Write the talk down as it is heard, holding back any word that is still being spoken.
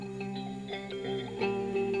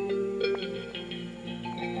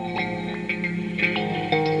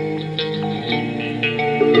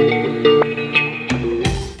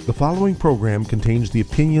following program contains the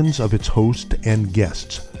opinions of its host and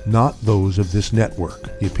guests, not those of this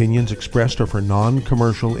network. The opinions expressed are for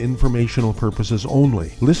non-commercial informational purposes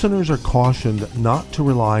only. Listeners are cautioned not to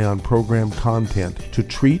rely on program content to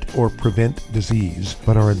treat or prevent disease,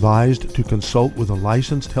 but are advised to consult with a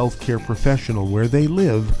licensed healthcare professional where they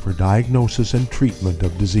live for diagnosis and treatment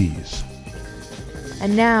of disease.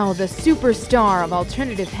 And now, the superstar of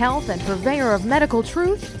alternative health and purveyor of medical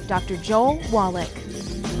truth, Dr. Joel Wallach.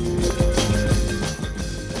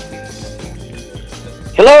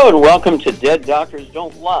 Hello and welcome to Dead Doctors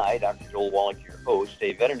Don't Lie. Dr. Joel Wallach, your host,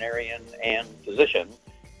 a veterinarian and physician.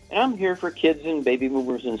 And I'm here for kids and baby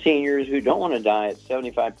boomers and seniors who don't want to die at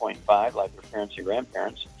 75.5 like their parents and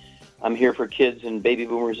grandparents. I'm here for kids and baby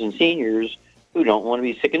boomers and seniors who don't want to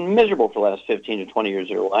be sick and miserable for the last 15 to 20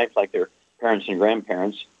 years of their life like their parents and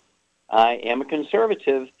grandparents. I am a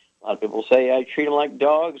conservative. A lot of people say I treat them like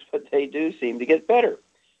dogs, but they do seem to get better.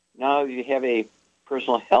 Now, if you have a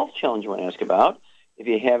personal health challenge you want to ask about, if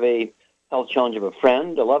you have a health challenge of a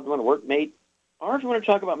friend, a loved one, a workmate, or if you want to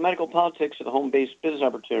talk about medical politics or the home-based business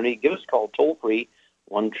opportunity, give us a call toll-free,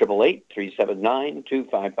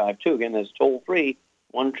 1-888-379-2552. Again, that's toll-free,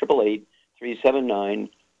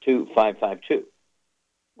 1-888-379-2552.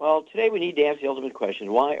 Well, today we need to ask the ultimate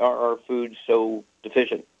question: why are our foods so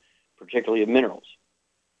deficient, particularly of minerals?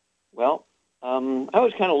 Well, I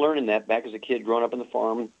was kind of learning that back as a kid growing up on the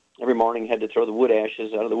farm. Every morning had to throw the wood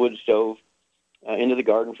ashes out of the wood stove into the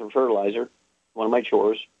garden for fertilizer, one of my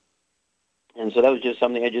chores. And so that was just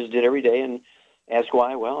something I just did every day and asked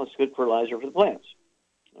why. Well, it's good fertilizer for the plants.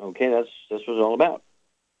 Okay, that's what it's all about.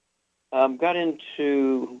 Got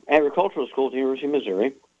into agricultural school at the University of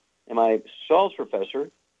Missouri, and my soils professor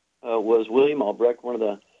was William Albrecht, one of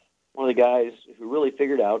the guys who really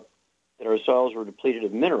figured out that our soils were depleted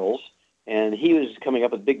of minerals, and he was coming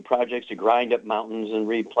up with big projects to grind up mountains and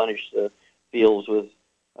replenish the fields with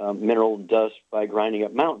mineral dust by grinding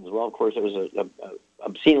up mountains. Well, of course, it was an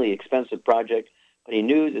obscenely expensive project, but he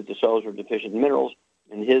knew that the soils were deficient in minerals,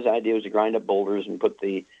 and his idea was to grind up boulders and put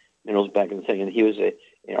the minerals back in the thing. And he was an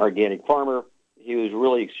organic farmer. He was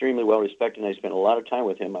really extremely well respected, and I spent a lot of time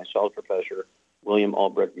with him, my soils professor, William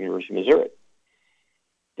Albrecht, University of Missouri.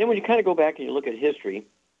 Then when you kind of go back and you look at history,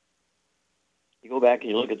 you go back and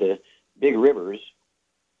you look at the big rivers,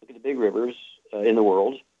 in the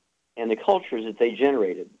world and the cultures that they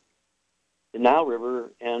generated. The Nile River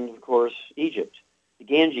and, of course, Egypt, the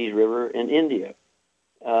Ganges River in India.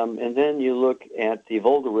 And then you look at the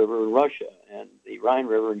Volga River in Russia and the Rhine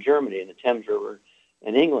River in Germany and the Thames River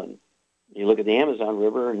in England. You look at the Amazon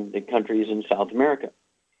River and the countries in South America.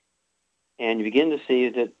 And you begin to see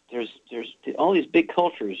that there's all these big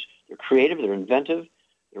cultures. They're creative, they're inventive,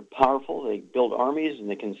 they're powerful, they build armies, and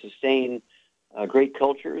they can sustain great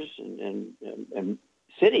cultures and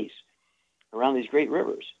cities around these great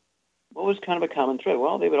rivers. What was kind of a common thread?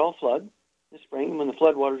 Well, they would all flood in the spring. When the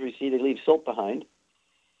floodwaters recede, they leave silt behind.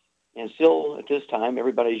 And still, at this time,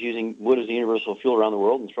 everybody's using wood as a universal fuel around the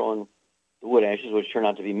world and throwing the wood ashes, which turn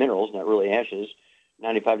out to be minerals, not really ashes.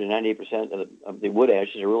 95 to 98% of the wood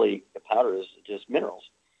ashes are really, the powder is just minerals.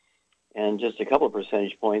 And just a couple of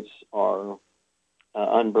percentage points are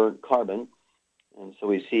unburnt carbon. And so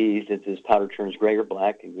we see that this powder turns gray or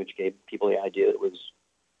black, which gave people the idea that it was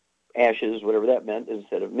ashes, whatever that meant,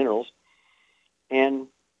 instead of minerals. And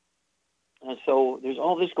so there's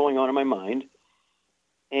all this going on in my mind.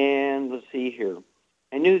 And let's see here.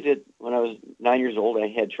 I knew that when I was 9 years old, I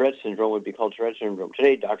had Tourette syndrome, what would be called Tourette syndrome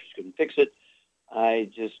today. Doctors couldn't fix it. I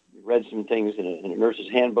just read some things in a nurse's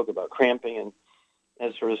handbook about cramping and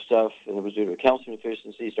that sort of stuff, and it was due to a calcium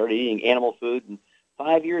deficiency. Started eating animal food, and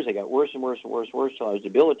 5 years I got worse and worse and worse and worse till I was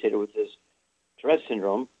debilitated with this Tourette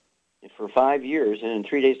syndrome for 5 years. And in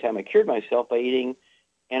 3 days' time, I cured myself by eating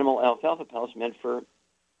animal alfalfa pellets meant for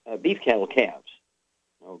beef cattle calves.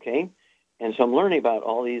 Okay? And so I'm learning about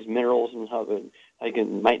all these minerals and how you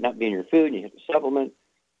might not be in your food, and you have to supplement.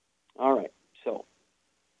 All right, so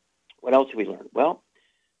what else did we learn? Well,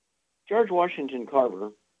 George Washington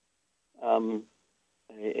Carver,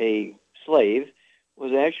 a slave,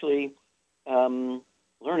 was actually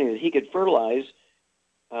learning that he could fertilize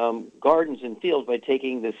gardens and fields by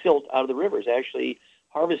taking the silt out of the rivers, actually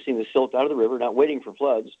harvesting the silt out of the river, not waiting for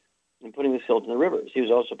floods, and putting the silt in the rivers. He was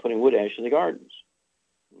also putting wood ash in the gardens.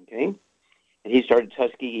 Okay? And he started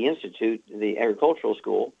Tuskegee Institute, the agricultural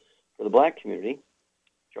school for the black community,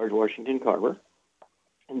 George Washington Carver.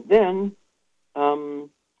 And then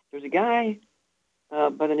there's a guy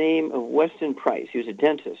by the name of Weston Price. He was a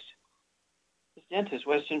dentist. This dentist,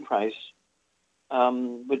 Weston Price,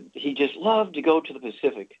 he just loved to go to the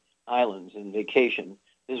Pacific Islands and vacation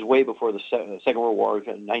This is way before the Second World War,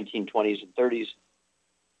 in the 1920s and 30s.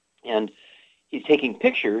 And he's taking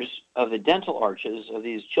pictures of the dental arches of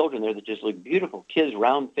these children there that just look beautiful. Kids,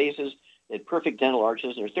 round faces, they had perfect dental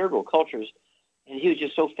arches, and they're third world cultures. And he was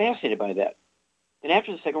just so fascinated by that. Then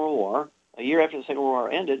after the Second World War, a year after the Second World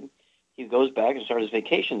War ended, he goes back and started his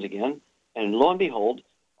vacations again. And lo and behold,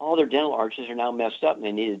 all their dental arches are now messed up, and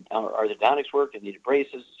they needed orthodontics work, they needed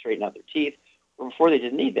braces to straighten out their teeth. Where before they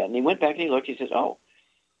didn't need that. And he went back and he looked, he says, oh,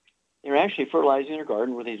 they're actually fertilizing their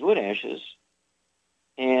garden with these wood ashes.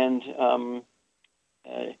 And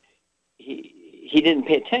he didn't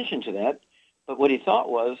pay attention to that, but what he thought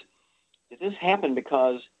was that this happened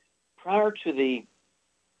because prior to the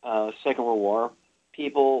Second World War,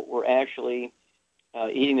 people were actually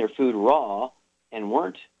eating their food raw and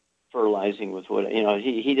weren't fertilizing with wood. You know,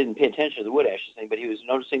 he didn't pay attention to the wood ashes thing, but he was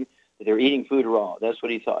noticing that they were eating food raw. That's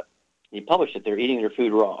what he thought. He published it. They're eating their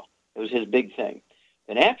food raw. It was his big thing.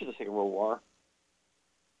 Then after the Second World War,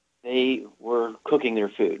 they were cooking their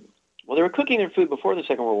food. Well, they were cooking their food before the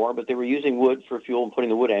Second World War, but they were using wood for fuel and putting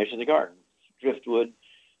the wood ash in the garden. Driftwood,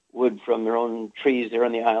 wood from their own trees there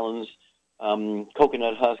on the islands,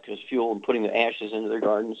 coconut husk as fuel and putting the ashes into their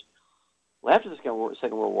gardens. Well, after the Second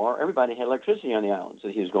World War, everybody had electricity on the islands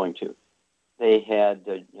that he was going to. They had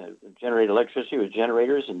generated electricity with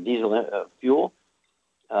generators and diesel fuel.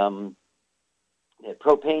 They had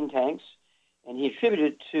propane tanks, and he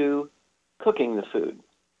attributed it to cooking the food.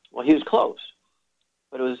 Well, he was close,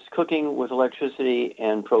 but it was cooking with electricity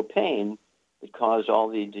and propane that caused all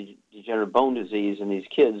the degenerative bone disease in these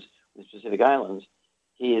kids in specific islands.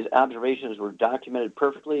 His observations were documented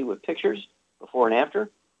perfectly with pictures before and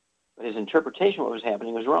after, but his interpretation of what was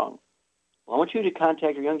happening was wrong. Well, I want you to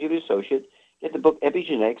contact your Youngevity associate, get the book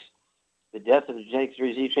Epigenetics, The Death of the Genetic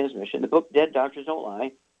Disease Transmission, the book Dead Doctors Don't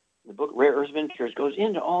Lie, the book Rare Earths of Impurities goes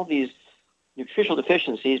into all these nutritional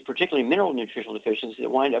deficiencies, particularly mineral nutritional deficiencies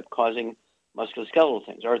that wind up causing musculoskeletal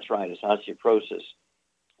things, arthritis, osteoporosis,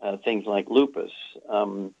 things like lupus,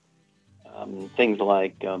 things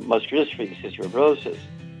like muscular dystrophy, cystic fibrosis,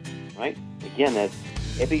 right? Again, that's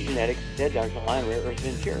Epigenetics, Dead Doctors Don't Lie, and Rare Earths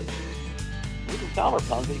of Impurities. We can solve our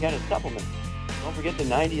problems, but you got to supplement. Don't forget the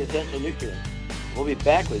 90 essential nutrients. We'll be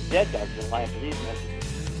back with Dead Doctors Don't Lie after these messages.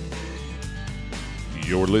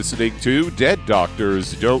 You're listening to Dead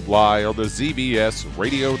Doctors Don't Lie on the ZBS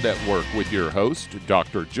Radio Network with your host,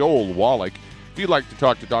 Dr. Joel Wallach. If you'd like to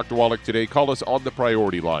talk to Dr. Wallach today, call us on the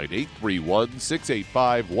priority line,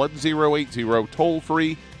 831-685-1080, toll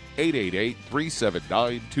free,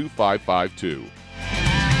 888-379-2552.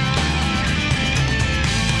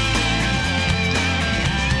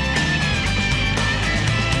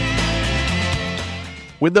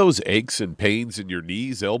 When those aches and pains in your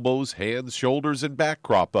knees, elbows, hands, shoulders, and back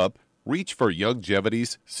crop up, reach for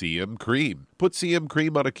Youngevity's CM Cream. Put CM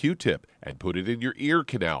Cream on a Q-tip and put it in your ear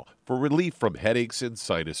canal for relief from headaches and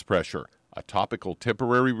sinus pressure. A topical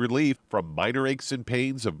temporary relief from minor aches and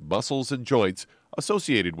pains of muscles and joints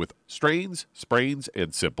associated with strains, sprains,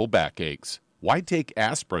 and simple backaches. Why take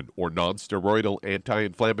aspirin or non-steroidal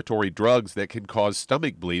anti-inflammatory drugs that can cause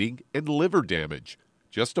stomach bleeding and liver damage?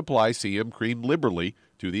 Just apply CM Cream liberally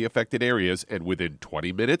to the affected areas, and within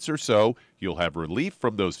 20 minutes or so, you'll have relief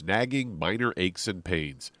from those nagging minor aches and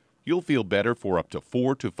pains. You'll feel better for up to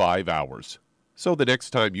 4 to 5 hours. So the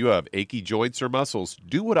next time you have achy joints or muscles,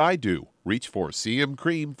 do what I do. Reach for CM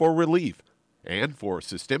Cream for relief. And for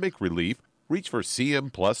systemic relief, reach for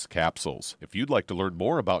CM Plus capsules. If you'd like to learn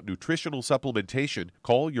more about nutritional supplementation,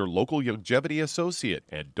 call your local Youngevity associate.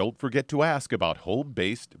 And don't forget to ask about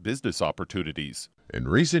home-based business opportunities. In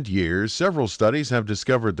recent years, several studies have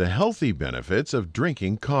discovered the healthy benefits of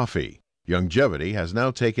drinking coffee. Youngevity has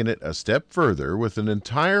now taken it a step further with an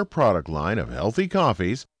entire product line of healthy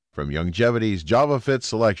coffees from Youngevity's JavaFit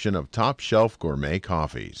selection of top-shelf gourmet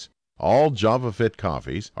coffees. All JavaFit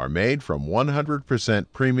coffees are made from 100%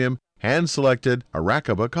 premium, hand-selected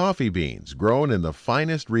Arabica coffee beans grown in the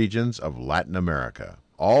finest regions of Latin America.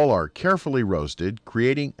 All are carefully roasted,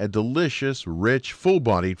 creating a delicious, rich,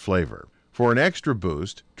 full-bodied flavor. For an extra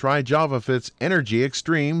boost, try JavaFit's Energy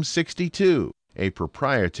Extreme 62, a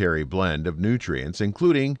proprietary blend of nutrients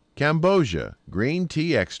including Cambogia, green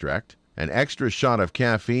tea extract, an extra shot of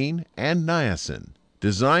caffeine, and niacin.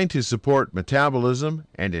 Designed to support metabolism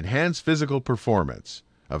and enhance physical performance.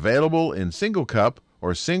 Available in single cup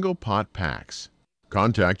or single pot packs.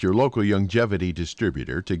 Contact your local Youngevity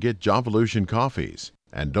distributor to get Jovolution coffees.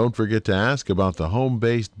 And don't forget to ask about the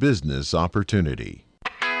home-based business opportunity.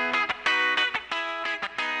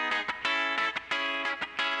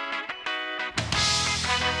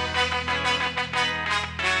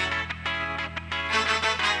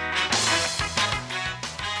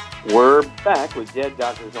 We're back with Dead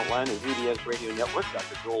Doctors Don't Lie on the ZBS Radio Network.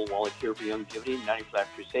 Dr. Joel Wallach here for Longevity 90 Flat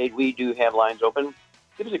Crusade. We do have lines open.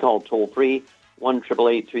 Give us a call toll-free,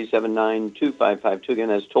 1-888-379-2552. Again,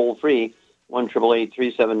 that's toll-free,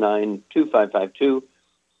 1-888-379-2552.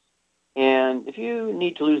 And if you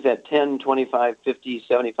need to lose that 10, 25, 50,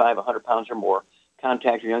 75, 100 pounds or more,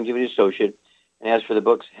 contact your Longevity associate. And as for the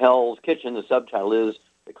books Hell's Kitchen, the subtitle is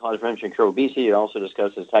The Cause, Prevention, and Cure of Obesity. It also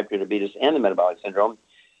discusses type 2 diabetes and the metabolic syndrome.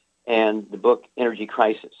 And the book Energy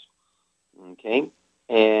Crisis. Okay?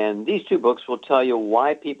 And these two books will tell you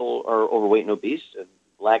why people are overweight and obese.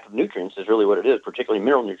 Lack of nutrients is really what it is, particularly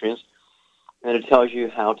mineral nutrients. And it tells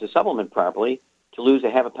you how to supplement properly to lose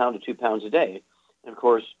a half a pound to 2 pounds a day. And, of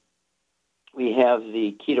course, we have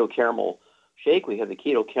the Keto Caramel Shake. We have the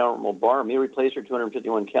Keto Caramel Bar, meal replacer,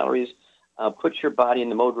 251 calories. Puts your body in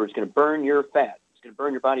the mode where it's going to burn your fat. It's going to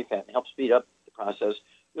burn your body fat and help speed up the process.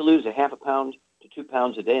 You'll lose a half a pound to 2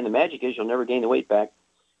 pounds a day. And the magic is you'll never gain the weight back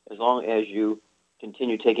as long as you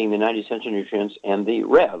continue taking the 90 essential nutrients and the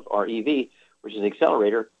REV, R-E-V, which is an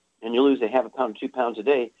accelerator, and you lose a half a pound to 2 pounds a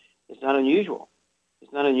day. It's not unusual.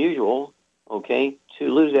 It's not unusual, okay,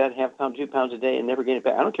 to lose that half a pound to 2 pounds a day and never gain it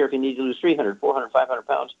back. I don't care if you need to lose 300, 400, 500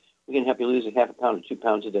 pounds. We can help you lose a half a pound to 2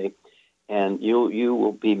 pounds a day, and you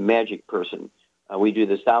will be a magic person. We do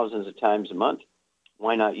this thousands of times a month.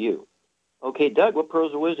 Why not you? Okay, Doug, what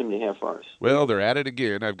pearls of wisdom do you have for us? Well, they're at it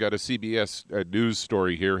again. I've got a CBS news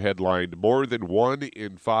story here headlined, more than 1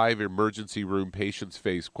 in 5 emergency room patients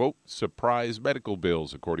face, quote, surprise medical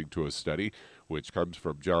bills, according to a study, which comes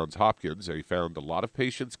from Johns Hopkins. They found a lot of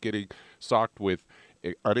patients getting socked with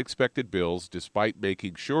unexpected bills despite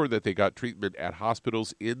making sure that they got treatment at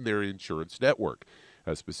hospitals in their insurance network.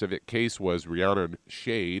 A specific case was Rhiannon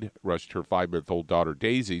Shade rushed her 5-month-old daughter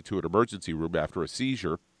Daisy to an emergency room after a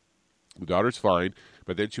seizure. The daughter's fine,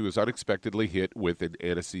 but then she was unexpectedly hit with an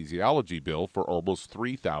anesthesiology bill for almost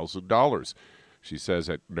 $3,000. She says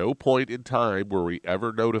at no point in time were we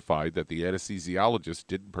ever notified that the anesthesiologist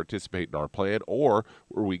didn't participate in our plan or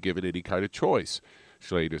were we given any kind of choice.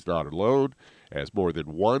 Slade is not alone, as more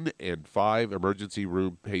than 1 in 5 emergency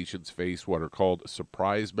room patients face what are called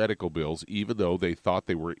surprise medical bills, even though they thought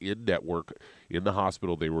they were in-network in the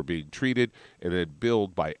hospital they were being treated and then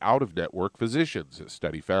billed by out-of-network physicians. A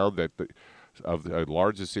study found that the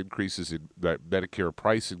largest increases in that Medicare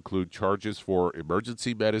price include charges for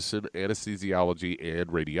emergency medicine, anesthesiology, and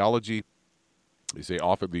radiology. They say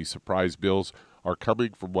often these surprise bills are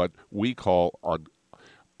coming from what we call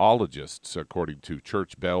oncologists, according to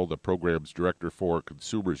Church Bell, the program's director for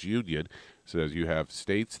Consumers Union. Says you have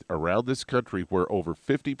states around this country where over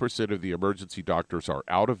 50% of the emergency doctors are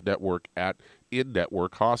out of network at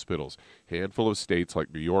in-network hospitals. A handful of states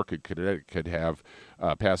like New York and Connecticut have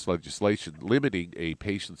passed legislation limiting a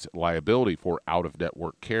patient's liability for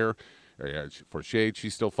out-of-network care. For Shade,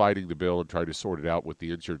 she's still fighting the bill and trying to sort it out with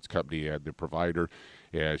the insurance company and the provider.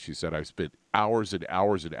 And she said, I've spent hours and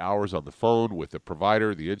hours and hours on the phone with the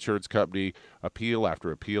provider, the insurance company. Appeal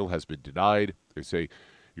after appeal has been denied. They say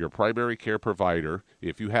your primary care provider,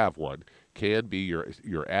 if you have one, can be your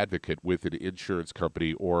advocate with an insurance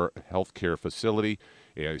company or healthcare facility.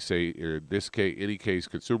 And I say in this case, any case,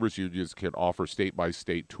 consumers unions can offer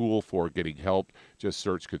state-by-state tool for getting help. Just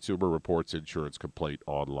search Consumer Reports Insurance Complaint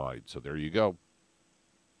online. So there you go.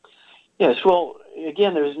 Yes, well,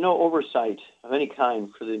 again, there's no oversight of any kind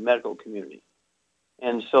for the medical community.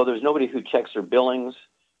 And so there's nobody who checks their billings,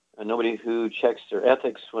 and nobody who checks their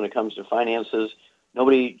ethics when it comes to finances.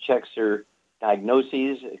 Nobody checks their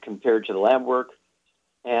diagnoses compared to the lab work.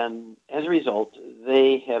 And as a result,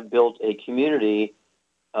 they have built a community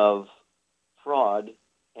of fraud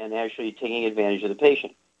and actually taking advantage of the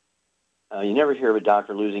patient. You never hear of a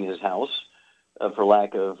doctor losing his house for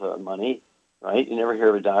lack of money, right? You never hear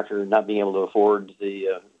of a doctor not being able to afford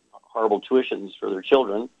the horrible tuitions for their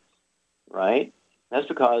children, right? That's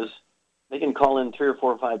because they can call in 3 or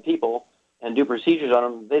 4 or 5 people and do procedures on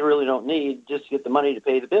them they really don't need just to get the money to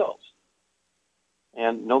pay the bills.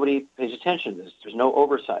 And nobody pays attention to this. There's no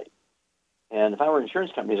oversight. And if I were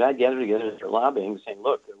insurance companies, I'd gather together their lobbying saying,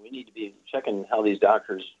 look, we need to be checking how these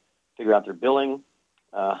doctors figure out their billing,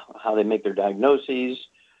 how they make their diagnoses,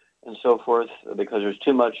 and so forth, because there's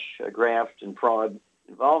too much graft and fraud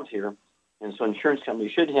involved here. And so insurance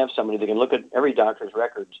companies should have somebody that can look at every doctor's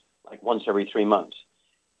records like once every 3 months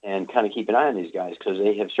and kind of keep an eye on these guys, because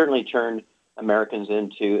they have certainly turned Americans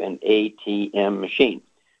into an ATM machine.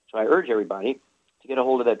 So I urge everybody to get a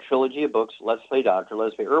hold of that trilogy of books, Let's Play Doctor,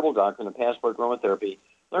 Let's Play Herbal Doctor, and the Passport Aromatherapy.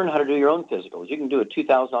 Learn how to do your own physicals. You can do a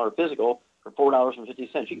 $2,000 physical for $4.50.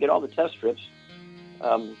 You can get all the test strips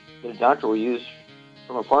that a doctor will use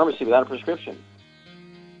from a pharmacy without a prescription.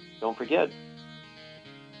 don't forget,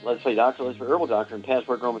 Let's Play Doctor, Let's Play Herbal Doctor, and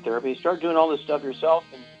Passport Aromatherapy. Start doing all this stuff yourself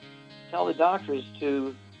and tell the doctors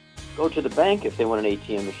to go to the bank if they want an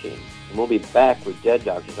ATM machine. And we'll be back with Dead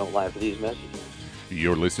Doctors Don't Lie for these messages.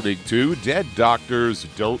 You're listening to Dead Doctors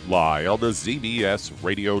Don't Lie on the ZBS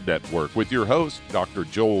Radio Network with your host, Dr.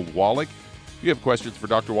 Joel Wallach. If you have questions for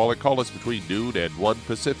Dr. Wallach, call us between noon and 1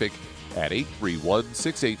 Pacific at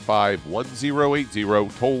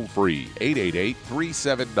 831-685-1080, toll free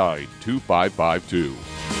 888-379-2552.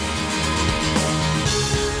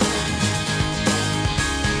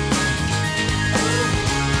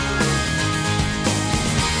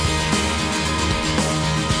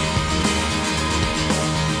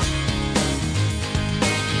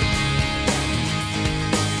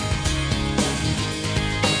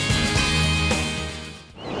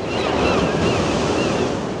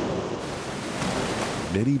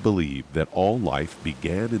 Many believe that all life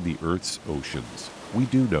began in the Earth's oceans. We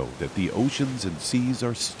do know that the oceans and seas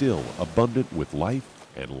are still abundant with life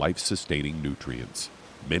and life-sustaining nutrients.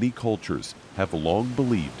 Many cultures have long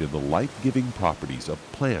believed in the life-giving properties of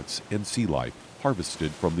plants and sea life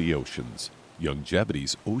harvested from the oceans.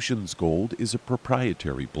 Youngevity's Ocean's Gold is a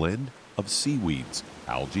proprietary blend of seaweeds,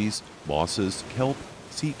 algae, mosses, kelp,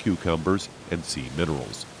 sea cucumbers, and sea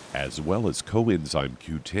minerals, as well as coenzyme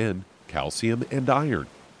Q10, calcium, and iron,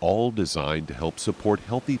 all designed to help support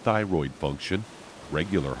healthy thyroid function,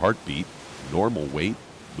 regular heartbeat, normal weight,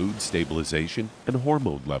 mood stabilization, and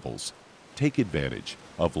hormone levels. Take advantage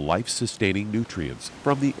of life-sustaining nutrients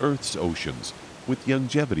from the Earth's oceans with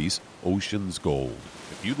Youngevity's Ocean's Gold.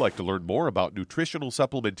 If you'd like to learn more about nutritional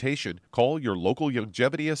supplementation, call your local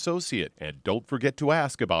Youngevity associate, and don't forget to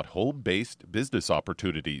ask about home-based business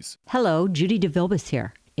opportunities. Hello, Judy DeVilbus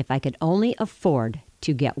here. If I could only afford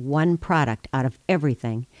to get one product out of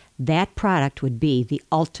everything, that product would be the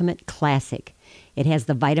Ultimate Classic. It has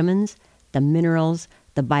the vitamins, the minerals,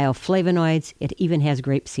 the bioflavonoids. It even has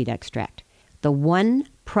grapeseed extract. The one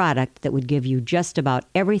product that would give you just about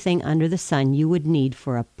everything under the sun you would need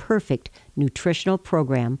for a perfect nutritional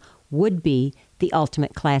program would be the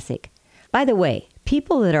Ultimate Classic. By the way,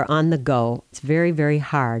 people that are on the go, it's very, very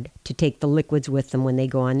hard to take the liquids with them when they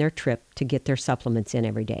go on their trip to get their supplements in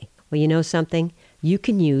every day. Well, you know something? You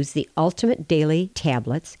can use the Ultimate Daily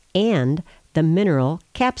tablets and the mineral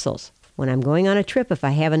capsules. When I'm going on a trip, if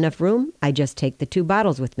I have enough room, I just take the 2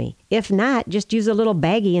 bottles with me. If not, just use a little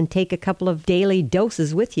baggie and take a couple of daily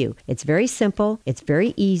doses with you. It's very simple. It's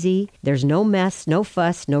very easy. There's no mess, no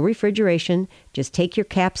fuss, no refrigeration. Just take your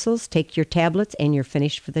capsules, take your tablets, and you're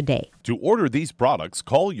finished for the day. To order these products,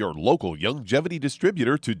 call your local Youngevity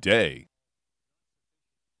distributor today.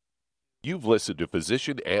 You've listened to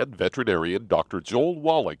physician and veterinarian Dr. Joel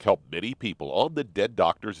Wallach help many people on the Dead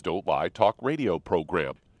Doctors Don't Lie talk radio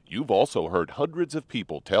program. You've also heard hundreds of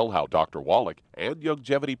people tell how Dr. Wallach and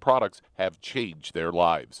Youngevity products have changed their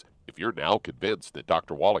lives. If you're now convinced that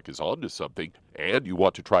Dr. Wallach is onto something and you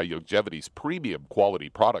want to try Youngevity's premium quality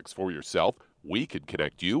products for yourself, we can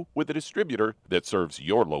connect you with a distributor that serves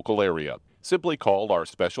your local area. Simply call our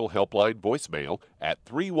special helpline voicemail at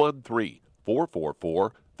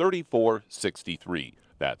 313-444-3463.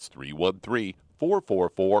 That's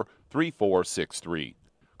 313-444-3463.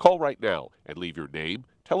 Call right now and leave your name,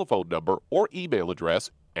 telephone number, or email address,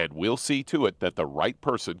 and we'll see to it that the right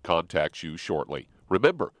person contacts you shortly.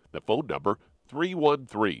 Remember, the phone number,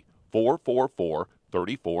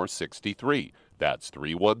 313-444-3463. That's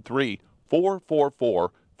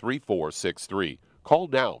 313-444-3463. Call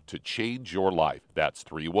now to change your life. That's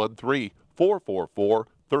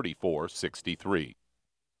 313-444-3463.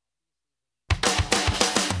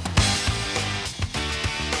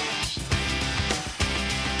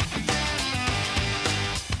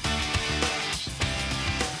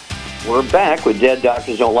 We're back with Dead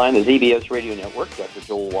Doctors Don't Lie on the ZBS Radio Network. Dr.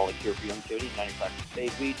 Joel Wallach here for Youngevity, 95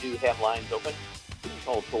 State. We do have lines open. You can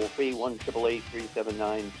call toll-free,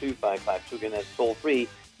 1-888-379-2552. Again, that's toll-free,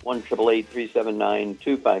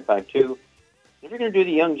 1-888-379-2552. If you're going to do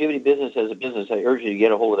the Youngevity business as a business, I urge you to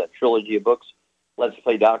get a hold of that trilogy of books, Let's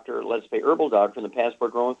Play Doctor, Let's Play Herbal Doctor, and the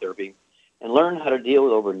Passport Aromatherapy, and learn how to deal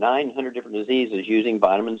with over 900 different diseases using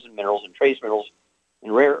vitamins and minerals and trace minerals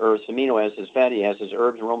and rare earths, amino acids, fatty acids,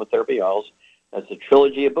 herbs, and aromatherapy oils. That's a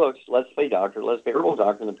trilogy of books, Let's Play Doctor, Let's Play Herbal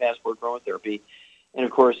Doctor, and the Passport Aromatherapy. And, of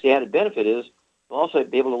course, the added benefit is you'll also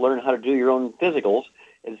be able to learn how to do your own physicals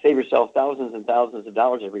and save yourself thousands and thousands of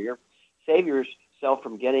dollars every year. Save yourself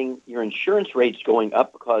from getting your insurance rates going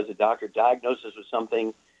up because the doctor diagnoses with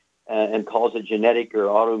something and calls it genetic or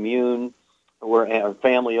autoimmune or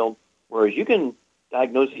familial, whereas you can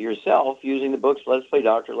diagnose it yourself using the books Let's Play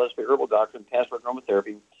Doctor, Let's Play Herbal Doctor, and Passport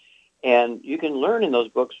Aromatherapy. And you can learn in those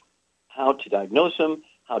books how to diagnose them,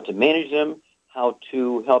 how to manage them, how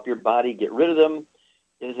to help your body get rid of them.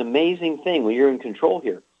 It is an amazing thing when you're in control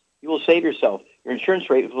here. You will save yourself. Your insurance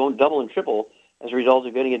rate won't double and triple as a result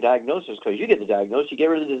of getting a diagnosis, because you get the diagnosis, you get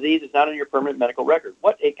rid of the disease, it's not on your permanent medical record.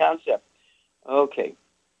 What a concept. Okay,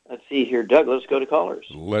 let's see here. Doug, let's go to callers.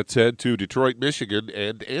 Let's head to Detroit, Michigan.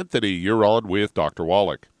 And Anthony, you're on with Dr.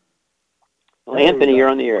 Wallach. Well, Anthony, you're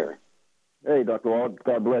on the air. Hey, Dr. Wallach,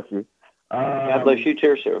 God bless you. God bless you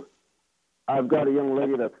too, sir. I've got a young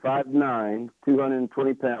lady that's 5'9",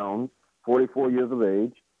 220 pounds, 44 years of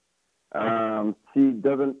age. She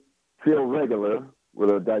doesn't feel regular with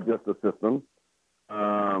her digestive system.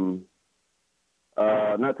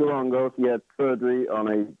 Not too long ago, she had surgery on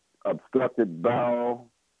a obstructed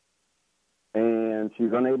bowel, and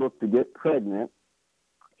she's unable to get pregnant.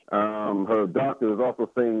 Her doctor is also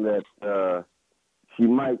saying that she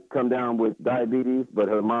might come down with diabetes, but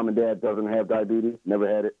her mom and dad doesn't have diabetes, never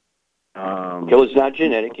had it. So it's not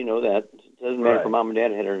genetic, you know that. It doesn't matter Right. if mom and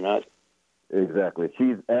dad had it or not. Exactly.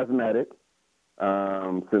 She's asthmatic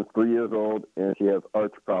since 3 years old, and she has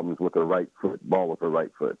arch problems with her right foot, ball of her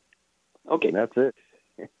right foot. Okay. And that's it.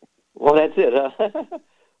 Well, that's it.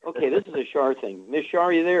 Okay, this is a Shar thing. Miss Shar,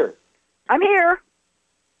 are you there? I'm here.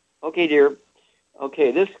 Okay, dear. Okay,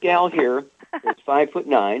 this gal here is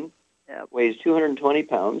 5'9", Yep. weighs 220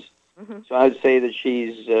 pounds. Mm-hmm. So I would say that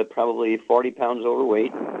she's probably 40 pounds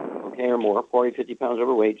overweight, okay, or more, 40, 50 pounds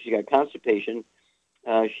overweight. She's got constipation.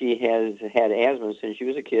 She has had asthma since she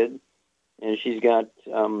was a kid, and she's got,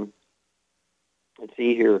 let's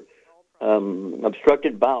see here,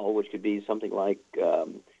 obstructed bowel, which could be something like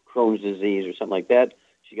Crohn's disease or something like that.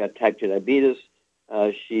 She got type 2 diabetes.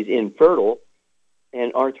 She's infertile,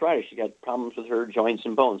 and arthritis. She got problems with her joints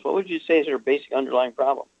and bones. What would you say is her basic underlying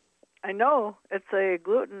problem? I know it's a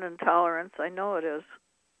gluten intolerance. I know it is.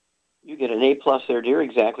 You get an A+ there, dear.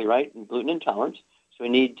 Exactly right. Gluten intolerance. So we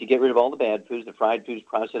need to get rid of all the bad foods, the fried foods,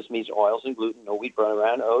 processed meats, oils, and gluten. No wheat, bran,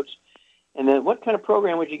 around oats. And then, what kind of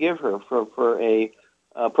program would you give her for a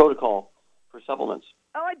protocol for supplements?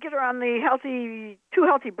 Oh, I'd get her on the two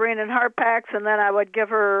healthy brain and heart packs, and then I would give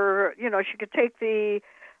her, she could take the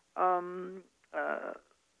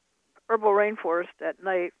herbal rainforest at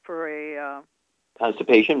night for a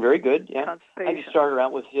Constipation, very good. Yeah, constipation. I could start her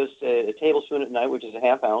out with just a tablespoon at night, which is a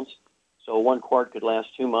half ounce. So 1 quart could last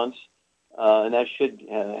 2 months, and that should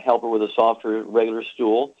help her with a softer, regular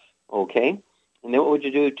stool. Okay. And then what would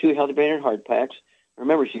you do? 2 healthy brain and heart packs.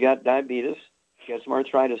 Remember, she got diabetes. She got some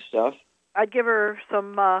arthritis stuff. I'd give her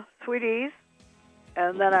some Sweeties,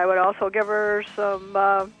 and then I would also give her some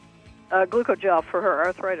glucogel for her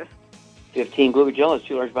arthritis. 15 glucogel is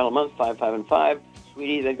 2 large bottles a month, 5, 5, and 5.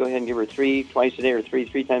 Sweetie, then go ahead and give her 3 twice a day or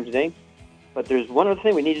 3 times a day. But there's one other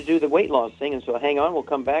thing. We need to do the weight loss thing, and so hang on. We'll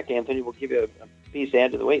come back, Anthony. We'll give you a piece to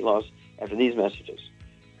add to the weight loss after these messages.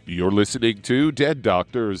 You're listening to Dead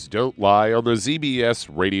Doctors Don't Lie on the ZBS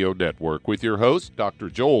Radio Network with your host, Dr.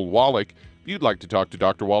 Joel Wallach. If you'd like to talk to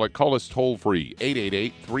Dr. Wallach, call us toll-free,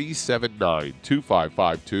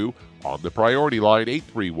 888-379-2552, on the priority line,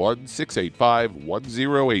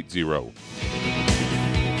 831-685-1080.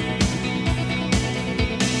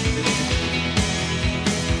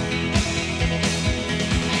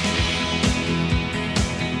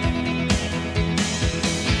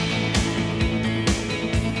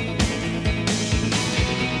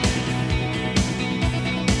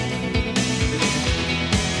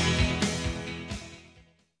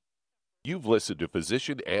 You've listened to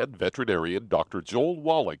physician and veterinarian Dr. Joel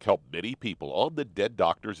Wallach help many people on the Dead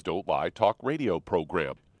Doctors Don't Lie talk radio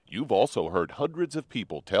program. You've also heard hundreds of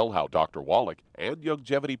people tell how Dr. Wallach and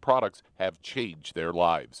Youngevity products have changed their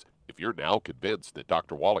lives. If you're now convinced that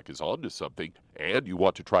Dr. Wallach is onto something and you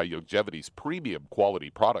want to try Youngevity's premium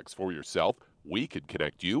quality products for yourself, we can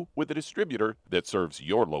connect you with a distributor that serves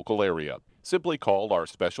your local area. Simply call our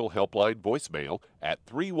special helpline voicemail at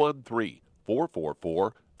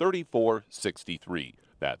 313-444-3463.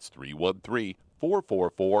 That's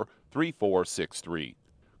 313-444-3463.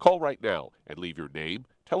 Call right now and leave your name,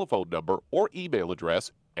 telephone number, or email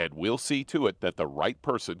address, and we'll see to it that the right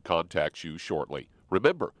person contacts you shortly.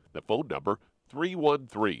 Remember, the phone number,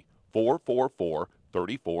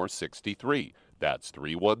 313-444-3463. That's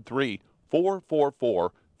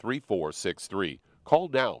 313-444-3463. Call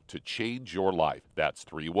now to change your life. That's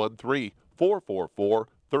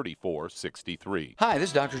 313-444-3463. Hi, this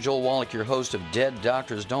is Dr. Joel Wallach, your host of Dead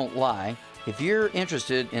Doctors Don't Lie. If you're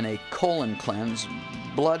interested in a colon cleanse,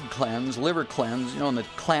 blood cleanse, liver cleanse, in the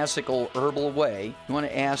classical herbal way, you want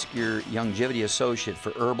to ask your Youngevity associate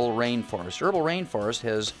for Herbal Rainforest. Herbal Rainforest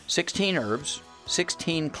has 16 herbs,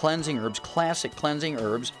 16 cleansing herbs, classic cleansing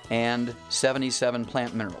herbs, and 77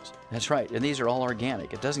 plant minerals. That's right, and these are all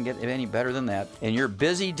organic. It doesn't get any better than that. In your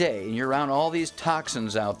busy day, and you're around all these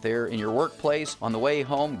toxins out there in your workplace, on the way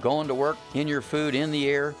home, going to work, in your food, in the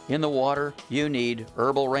air, in the water, you need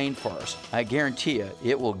Herbal Rainforest. I guarantee you,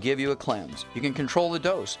 it will give you a cleanse. You can control the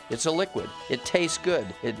dose. It's a liquid. It tastes good.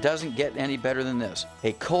 It doesn't get any better than this.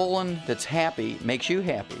 A colon that's happy makes you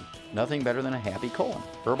happy. Nothing better than a happy colon.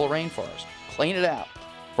 Herbal Rainforest. Clean it out.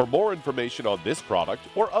 For more information on this product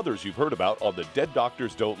or others you've heard about on the Dead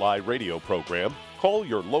Doctors Don't Lie radio program, call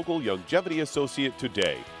your local Youngevity associate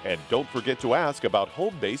today. And don't forget to ask about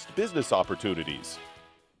home-based business opportunities.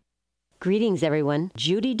 Greetings, everyone.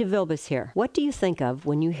 Judy DeVilbus here. What do you think of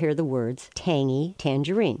when you hear the words tangy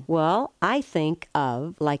tangerine? Well, I think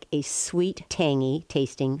of like a sweet, tangy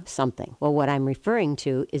tasting something. Well, what I'm referring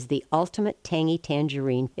to is the Ultimate Tangy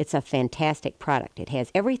Tangerine. It's a fantastic product. It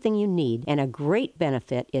has everything you need, and a great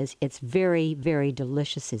benefit is it's very, very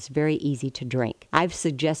delicious. It's very easy to drink. I've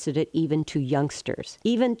suggested it even to youngsters.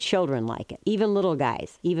 Even children like it. Even little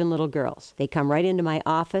guys. Even little girls. They come right into my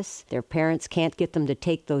office. Their parents can't get them to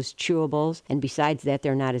take those chewables, and besides that,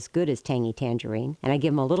 they're not as good as Tangy Tangerine. And I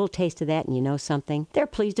give them a little taste of that, and you know something? They're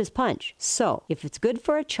pleased as punch. So, if it's good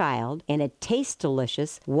for a child and it tastes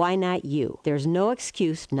delicious, why not you? There's no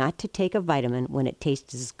excuse not to take a vitamin when it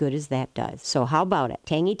tastes as good as that does. So how about it?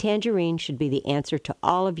 Tangy Tangerine should be the answer to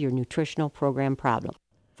all of your nutritional program problems.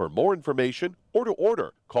 For more information or to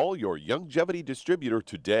order, call your Youngevity distributor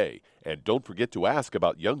today. And don't forget to ask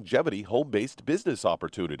about Youngevity home-based business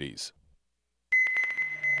opportunities.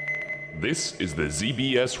 This is the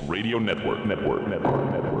ZBS Radio Network.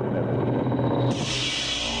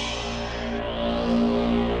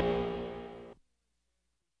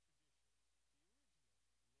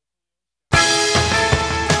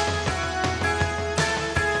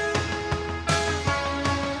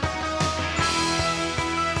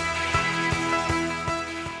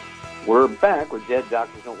 We're back with Dead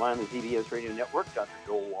Doctors Don't Lie on the ZBS Radio Network. Dr.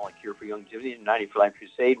 Joel Wallach here for Youngevity and 90 for Life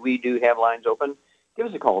Crusade. We do have lines open. Give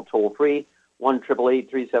us a call toll-free,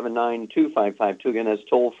 1-888-379-2552. Again, that's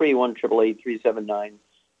toll-free,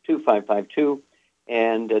 1-888-379-2552.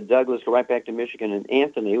 And Doug, let's go right back to Michigan and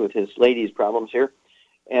Anthony with his ladies' problems here.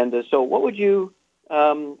 And so what would you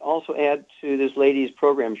also add to this ladies'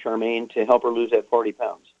 program, Charmaine, to help her lose that 40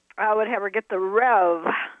 pounds? I would have her get the Rev.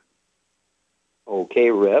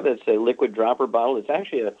 Okay, Rev. It's a liquid dropper bottle. It's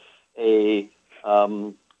actually a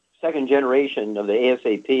second generation of the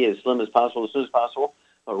ASAP, as slim as possible, as soon as possible,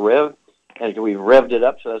 a Rev. And we've revved it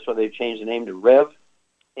up, so that's why they've changed the name to Rev.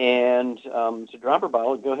 And it's a dropper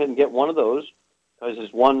bottle. Go ahead and get one of those, because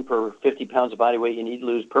it's one per 50 pounds of body weight you need to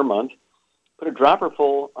lose per month. Put a dropper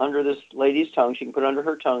full under this lady's tongue. She can put it under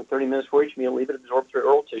her tongue 30 minutes for each meal. Leave it absorb through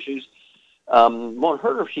oral tissues. Won't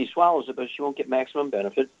hurt her if she swallows it, but she won't get maximum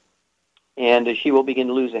benefit. And she will begin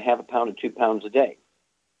to lose a half a pound to 2 pounds a day.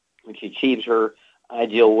 When she achieves her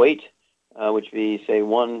ideal weight, which would be, say,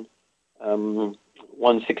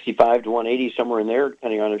 165 to 180, somewhere in there,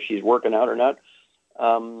 depending on if she's working out or not,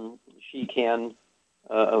 she can,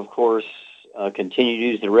 of course, continue to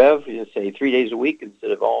use the Rev, say 3 days a week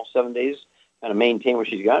instead of all 7 days, kind of maintain what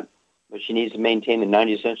she's got. But she needs to maintain the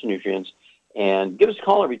 90 essential nutrients. And give us a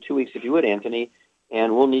call every 2 weeks if you would, Anthony,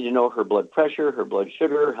 and we'll need to know her blood pressure, her blood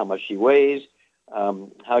sugar, how much she weighs,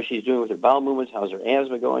 how she's doing with her bowel movements, how's her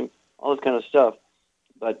asthma going, all this kind of stuff.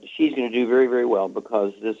 But she's going to do very, very well,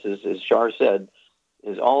 because this is, as Shar said,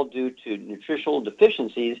 is all due to nutritional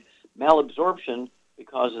deficiencies, malabsorption,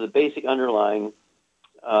 because of the basic underlying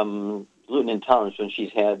gluten intolerance when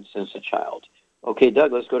she's had since a child. Okay,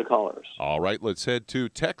 Doug, let's go to callers. All right, let's head to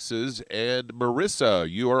Texas. And Marissa,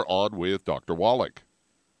 you are on with Dr. Wallach.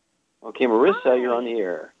 Okay, Marissa, you're on the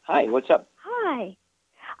air. Hi, what's up? Hi.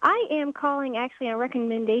 I am calling actually on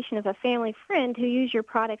recommendation of a family friend who used your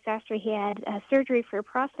products after he had surgery for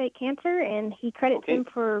prostate cancer, and he credits him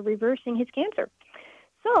for reversing his cancer.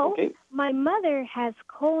 So, my mother has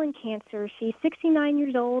colon cancer. She's 69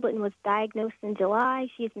 years old and was diagnosed in July.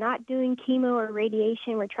 She's not doing chemo or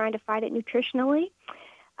radiation. We're trying to fight it nutritionally.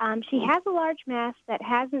 She has a large mass that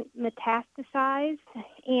hasn't metastasized.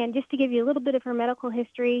 And just to give you a little bit of her medical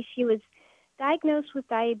history, she was diagnosed with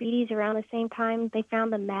diabetes around the same time they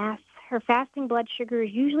found the mass. Her fasting blood sugar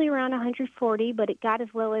is usually around 140, but it got as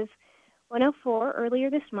low as 104 earlier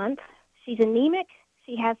this month. She's anemic.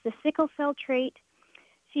 She has the sickle cell trait.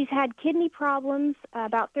 She's had kidney problems.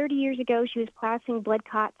 About 30 years ago, she was passing blood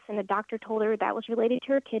clots, and a doctor told her that was related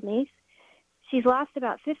to her kidneys. She's lost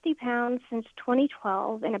about 50 pounds since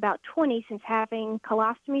 2012 and about 20 since having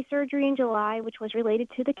colostomy surgery in July, which was related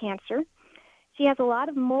to the cancer. She has a lot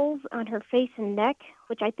of moles on her face and neck,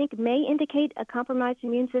 which I think may indicate a compromised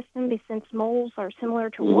immune system since moles are similar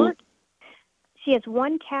to wart. She has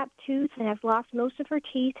one capped tooth and has lost most of her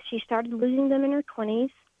teeth. She started losing them in her 20s.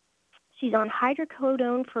 She's on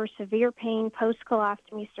hydrocodone for severe pain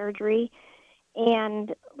post-colostomy surgery.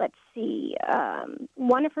 And let's see,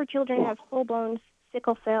 one of her children has full-blown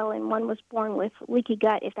sickle cell, and one was born with leaky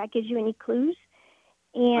gut, if that gives you any clues.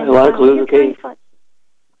 And a lot of clues, okay.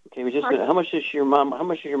 Okay, we just how much does your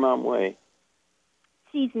mom weigh?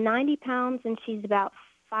 She's 90 pounds, and she's about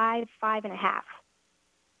 5'5.5".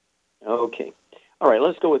 Okay. All right,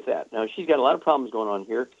 let's go with that. Now, she's got a lot of problems going on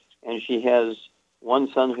here, and she has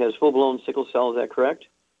one son who has full-blown sickle cell. Is that correct?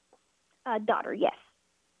 Daughter, yes.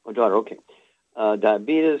 Oh, daughter, okay.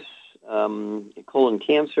 Diabetes, colon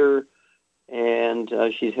cancer, and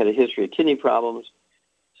she's had a history of kidney problems.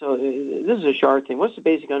 So this is a Char thing. What's the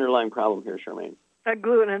basic underlying problem here, Charmaine?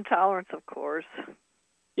 Gluten intolerance, of course.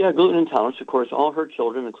 Yeah, gluten intolerance. Of course, all her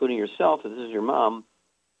children, including yourself, if this is your mom,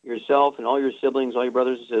 yourself and all your siblings, all your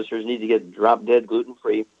brothers and sisters need to get drop-dead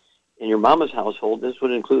gluten-free. In your mama's household, this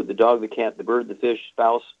would include the dog, the cat, the bird, the fish,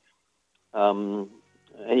 spouse,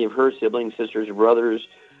 any of her siblings, sisters, or brothers,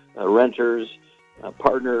 renters,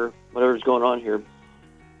 partner, whatever's going on here.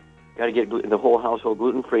 Got to get the whole household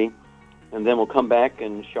gluten-free. And then we'll come back,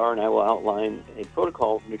 and Char and I will outline a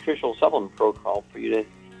protocol, nutritional supplement protocol for you to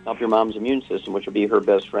help your mom's immune system, which will be her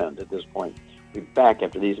best friend at this point. We'll be back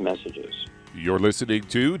after these messages. You're listening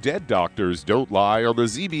to Dead Doctors Don't Lie on the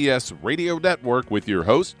ZBS Radio Network with your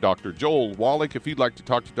host, Dr. Joel Wallach. If you'd like to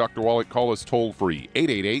talk to Dr. Wallach, call us toll-free,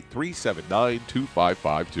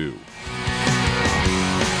 888-379-2552.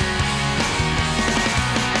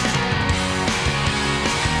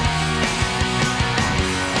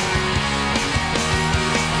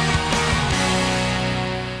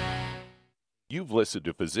 You've listened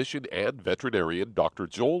to physician and veterinarian Dr.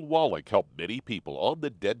 Joel Wallach help many people on the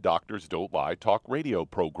Dead Doctors Don't Lie talk radio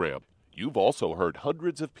program. You've also heard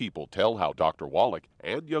hundreds of people tell how Dr. Wallach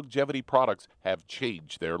and Youngevity products have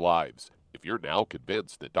changed their lives. If you're now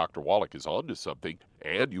convinced that Dr. Wallach is onto something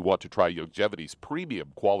and you want to try Youngevity's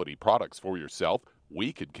premium quality products for yourself,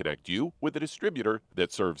 we can connect you with a distributor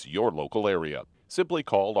that serves your local area. Simply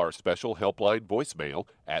call our special helpline voicemail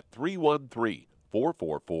at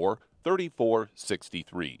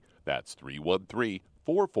 313-444-3463. That's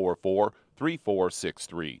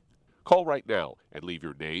 313-444-3463. Call right now and leave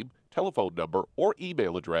your name, telephone number, or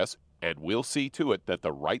email address, and we'll see to it that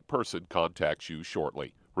the right person contacts you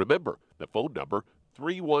shortly. Remember, the phone number,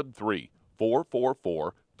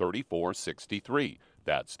 313-444-3463.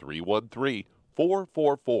 That's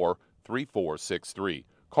 313-444-3463.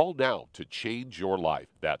 Call now to change your life.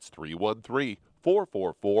 That's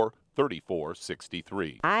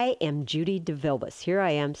 313-444-3463. I am Judy DeVilbus. Here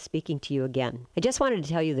I am speaking to you again. I just wanted to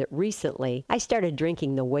tell you that recently I started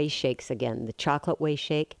drinking the Whey Shakes again, the chocolate Whey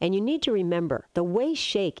Shake. And you need to remember, the Whey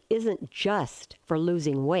Shake isn't just for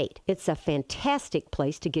losing weight. It's a fantastic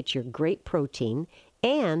place to get your great protein.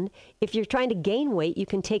 And if you're trying to gain weight, you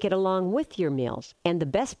can take it along with your meals. And the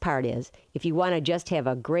best part is, if you want to just have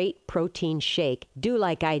a great protein shake, do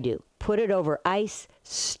like I do. Put it over ice,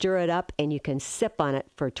 stir it up, and you can sip on it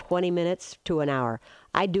for 20 minutes to an hour.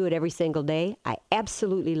 I do it every single day. I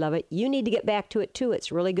absolutely love it. You need to get back to it too.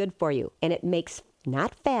 It's really good for you. And it makes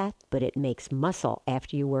not fat, but it makes muscle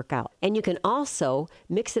after you work out. And you can also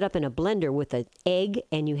mix it up in a blender with an egg,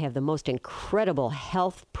 and you have the most incredible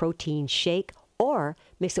health protein shake. Or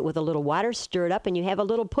mix it with a little water, stir it up, and you have a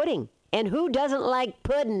little pudding. And who doesn't like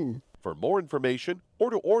pudding? For more information or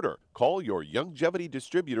to order, call your Youngevity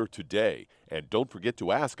distributor today. And don't forget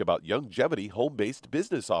to ask about Youngevity home-based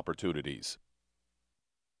business opportunities.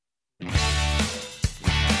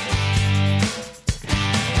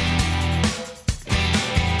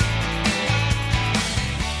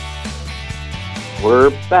 We're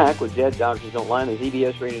back with Dead Doctors Don't Lie on the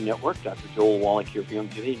ZBS Radio Network. Dr. Joel Wallach here for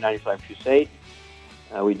Youngevity, 95 Crusade.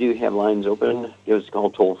 We do have lines open. Give us a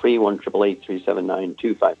call toll-free,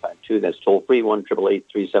 1-888-379-2552. That's toll-free,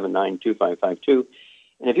 1-888-379-2552.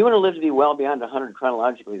 And if you want to live to be well beyond 100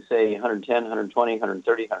 chronologically, say 110, 120,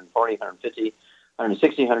 130, 140, 150,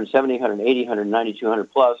 160, 170, 180, 190,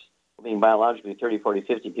 200 plus, being biologically 30, 40,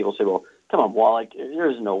 50, people say, well, come on, Wallach,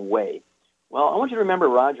 there's no way. Well, I want you to remember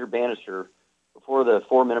Roger Bannister. Before the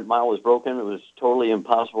 4-minute mile was broken, it was totally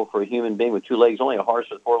impossible for a human being with 2 legs. Only a horse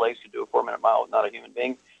with 4 legs could do a 4-minute mile, not a human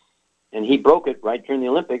being. And he broke it right during the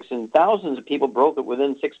Olympics, and thousands of people broke it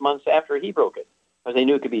within 6 months after he broke it, because they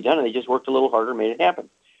knew it could be done, and they just worked a little harder and made it happen.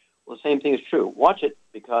 Well, the same thing is true. Watch it,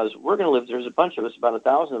 because we're going to live. There's a bunch of us, about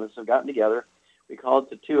 1,000 of us have gotten together. We call it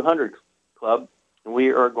the 200 Club, And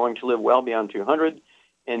we are going to live well beyond 200.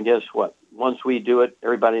 And guess what? Once we do it,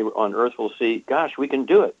 everybody on Earth will see, gosh, we can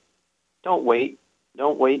do it. Don't wait.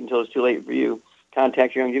 Don't wait until it's too late for you.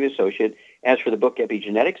 Contact your Youngevity associate. Ask for the book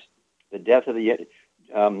Epigenetics, The Death of the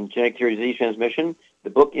Genetic Theory of Disease Transmission, the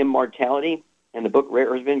book Immortality, and the book Rare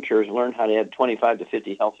Earths and Cures, and learn how to add 25 to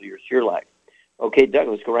 50 healthy years to your life. Okay, Doug,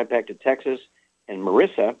 let's go right back to Texas and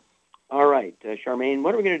Marissa. All right, Charmaine,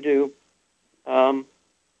 what are we going to do?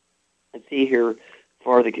 Let's see here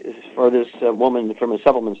for this woman from a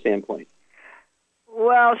supplement standpoint.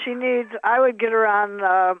 Well, I would get her on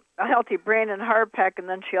a healthy brain and heart pack, and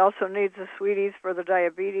then she also needs the sweeties for the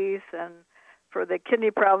diabetes, and for the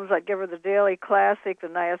kidney problems, I'd give her the Daily Classic, the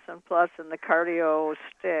Niacin Plus, and the Cardio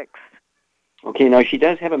Sticks. Okay, now she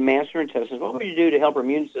does have a mass in her intestines. What would you do to help her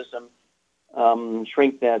immune system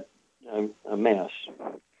shrink that mass?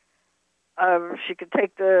 She could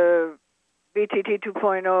take the BTT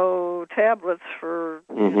 2.0 tablets for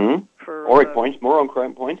ORAC points, more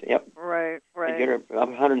ORAC points. Yep. Right. I'd get her up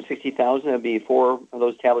 160,000. That'd be 4 of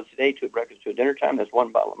those tablets a day, 2 at breakfast, 2 at dinner time. That's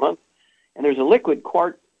 1 bottle a month. And there's a liquid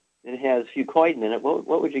quart that has fucoidan in it.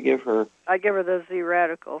 What would you give her? I'd give her the Z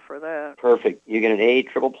Radical for that. Perfect. You get an A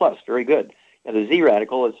triple plus. Very good. Now the Z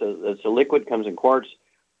Radical, it's a liquid, comes in quarts.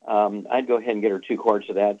 I'd go ahead and get her 2 quarts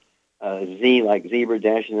of that. Z like zebra,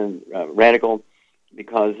 dash, and then radical,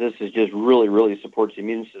 because this is just really, really supports the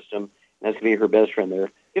immune system. And that's going to be her best friend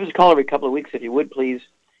there. Give us a call every couple of weeks if you would, please,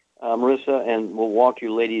 Marissa, and we'll walk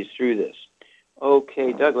you ladies through this.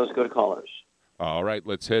 Okay, Doug, let's go to callers. All right,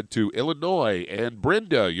 let's head to Illinois. And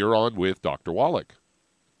Brenda, you're on with Dr. Wallach.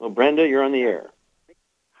 Well, Brenda, you're on the air.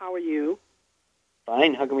 How are you?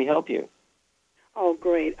 Fine. How can we help you? Oh,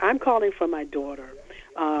 great. I'm calling for my daughter.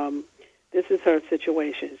 This is her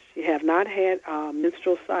situation. She have not had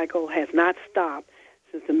menstrual cycle, has not stopped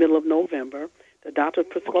since the middle of November. The doctor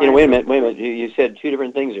prescribed... Okay, wait a minute. You said 2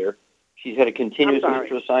 different things here. She's had a continuous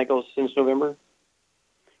menstrual cycle since November?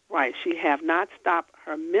 Right. She have not stopped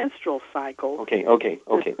her menstrual cycle. Okay.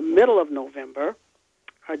 Since the middle of November.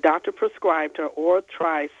 Her doctor prescribed her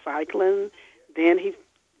Tricycline. Then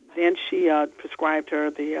she prescribed her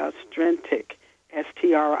the Strentic,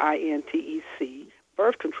 STRINTEC,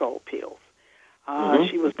 birth control pills.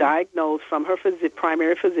 She was diagnosed from her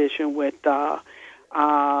primary physician with menorrhea,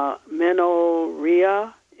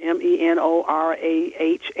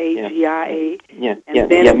 MENORAHAGIA. Yeah,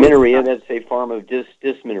 menorrhea, that's a form of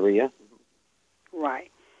dysmenorrhea.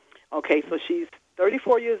 Right. Okay, so she's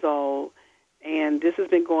 34 years old, and this has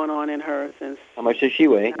been going on in her since... How much does she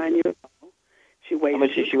weigh? 9 years old. She weighs... How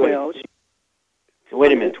much does she weigh?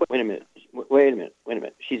 Wait a minute.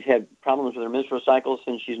 She's had problems with her menstrual cycle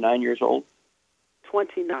since she's 9 years old?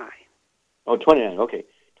 29. Oh, 29, okay.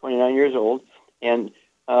 29 years old. And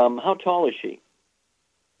how tall is she?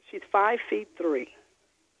 She's 5'3".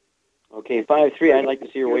 Okay, 5'3". I'd like to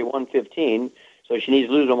see her weigh 115, so she needs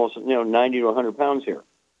to lose almost 90 to 100 pounds here.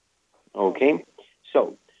 Okay?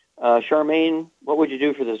 So, Charmaine, what would you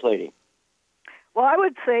do for this lady? Well, I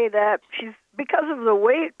would say that because of the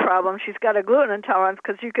weight problem, she's got a gluten intolerance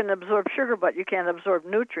because you can absorb sugar, but you can't absorb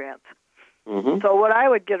nutrients. So what I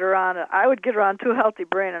would get her on 2 healthy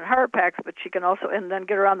brain and heart packs, but she can also, and then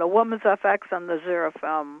get her on the Woman's FX and the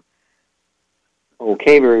Xerafem.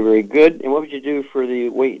 Okay, very, very good. And what would you do for the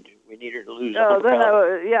weight? We need her to lose 100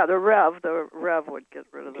 pounds. The Rev would get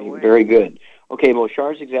rid of the weight. Very good. Okay, well,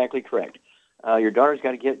 Char's exactly correct. Your daughter's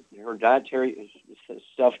got to get her dietary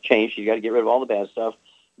stuff changed. She's got to get rid of all the bad stuff.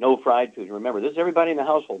 No fried foods. Remember, this is everybody in the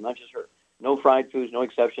household, not just her. No fried foods, no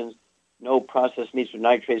exceptions. No processed meats with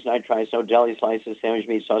nitrates, nitrites, no deli slices, sandwich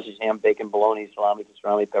meat, sausage, ham, bacon, bologna, salami,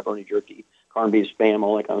 pastrami, pepperoni, jerky, corned beef, Spam,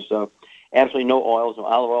 all that kind of stuff. Absolutely no oils, no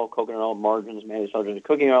olive oil, coconut oil, margarines, mayonnaise,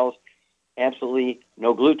 cooking oils. Absolutely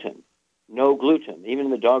no gluten. No gluten. Even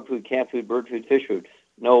in the dog food, cat food, bird food, fish food.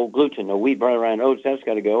 No gluten, no wheat, barley, rye, and oats. That's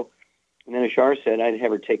got to go. And then as Char said, I'd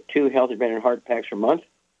have her take 2 healthy brain and heart packs per month.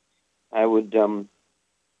 I would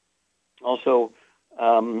also,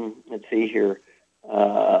 let's see here,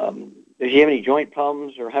 does she have any joint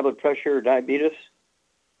problems or high blood pressure or diabetes?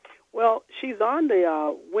 Well, she's on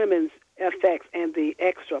the Women's FX and the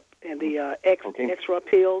extra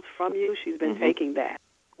pills from you. She's been taking that.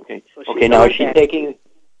 Okay. So now is she taking?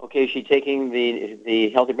 Okay, is she taking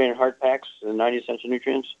the Healthy Brain and Heart Packs, the 90 essential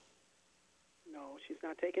nutrients? No, she's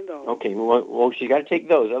not taking those. Okay. Well, she's got to take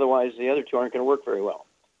those. Otherwise, the other 2 aren't going to work very well.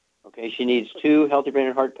 Okay. She needs 2 Healthy Brain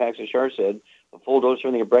and Heart Packs, as Char said, a full dose of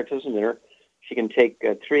everything at breakfast and dinner. She can take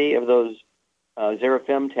 3 of those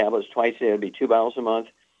Xerafem tablets twice a day. It would be 2 bottles a month.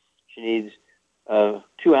 She needs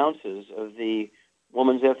 2 ounces of the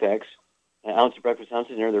Woman's FX, an ounce of breakfast, ounce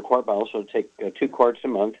of dinner. They're quart bottles, so take 2 quarts a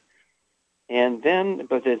month. And then,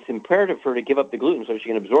 but it's imperative for her to give up the gluten so she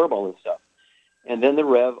can absorb all this stuff. And then the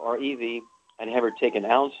Rev, R-E-V, I'd have her take an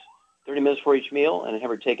ounce 30 minutes for each meal, and have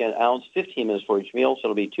her take an ounce 15 minutes for each meal. So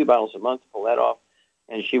it'll be 2 bottles a month to pull that off.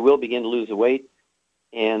 And she will begin to lose the weight.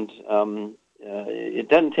 And it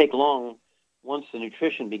doesn't take long once the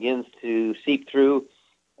nutrition begins to seep through.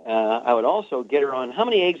 I would also get her on, how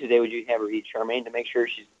many eggs a day would you have her eat, Charmaine, to make sure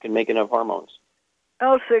she can make enough hormones?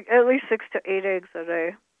 Oh, at least 6 to 8 eggs a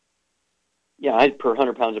day. Yeah, per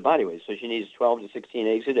 100 pounds of body weight. So she needs 12 to 16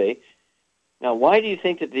 eggs a day. Now, why do you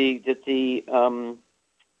think that the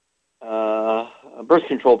birth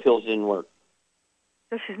control pills didn't work?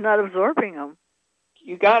 Because she's not absorbing them.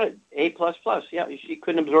 You got it. A++. Yeah, she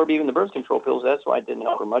couldn't absorb even the birth control pills. That's why it didn't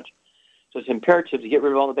help her much. So it's imperative to get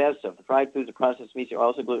rid of all the bad stuff, the fried foods, the processed meats, the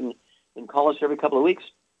oils, the gluten. Then call us every couple of weeks.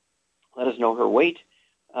 Let us know her weight.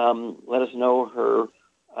 Let us know her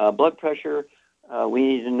blood pressure. We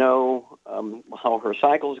need to know how her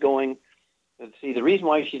cycle's going. See, the reason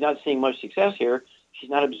why she's not seeing much success here,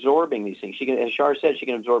 she's not absorbing these things. She can, as Shar said, she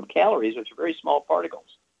can absorb calories, which are very small particles,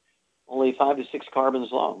 only 5 to 6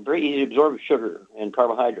 carbons long. Very easy to absorb sugar and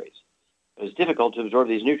carbohydrates. But it's difficult to absorb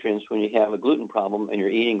these nutrients when you have a gluten problem and you're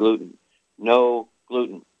eating gluten. No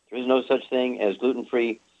gluten. There is no such thing as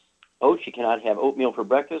gluten-free oats. You cannot have oatmeal for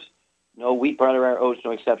breakfast. No wheat, barley, rye, oats,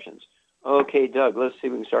 no exceptions. Okay, Doug, let's see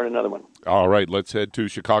if we can start another one. All right, let's head to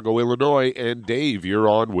Chicago, Illinois. And Dave, you're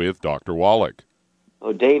on with Dr. Wallach.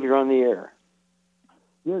 Oh, Dave, you're on the air.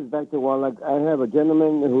 Yes, Dr. Wallach. I have a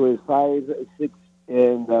gentleman who is 5'6"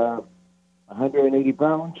 and 180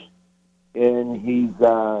 pounds, and he's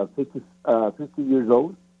 50 years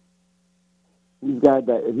old. He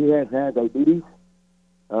has had diabetes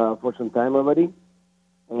for some time already,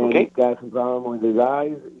 and he's got some problem with his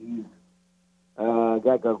eyes. He's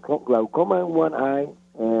got glaucoma in one eye,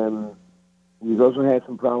 and he's also had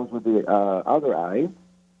some problems with the other eye.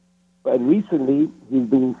 But recently, he's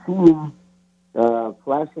been seeing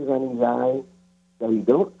flashes on his eye that he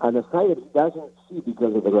don't, on the side that he doesn't see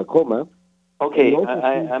because of the glaucoma. Okay,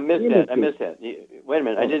 I missed that. Wait a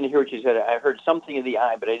minute, I didn't hear what you said. I heard something in the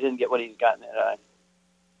eye, but I didn't get what he's got in that eye.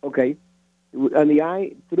 Okay, on the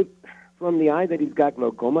eye, from the eye that he's got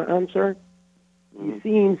glaucoma on, sir, he's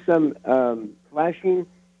seeing some flashing,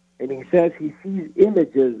 and he says he sees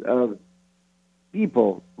images of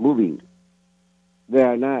people moving. They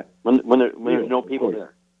are not when there's no people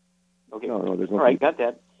there. Okay. No, there's no. All right, got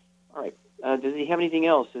that. All right. Does he have anything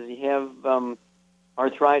else? Does he have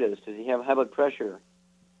arthritis? Does he have high blood pressure?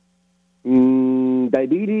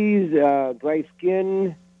 Diabetes, dry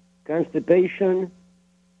skin, constipation.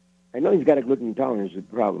 I know he's got a gluten intolerance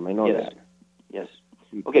problem. I know that. Yes.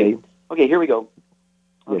 Okay, here we go.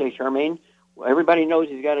 Okay, yes. Charmaine, well, everybody knows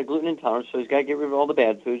he's got a gluten intolerance, so he's got to get rid of all the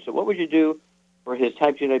bad foods. So what would you do for his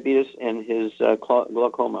type 2 diabetes and his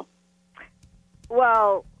glaucoma?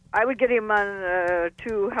 Well, I would get him on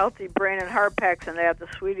 2 healthy brain and heart packs and add the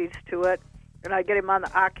sweeties to it. And I'd get him on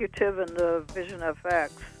the Occutive and the Vision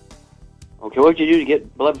FX. Okay, what would you do to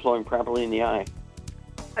get blood flowing properly in the eye?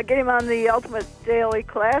 I'd get him on the Ultimate Daily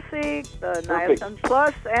Classic, the Niacin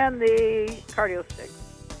Plus, and the Cardio Stick.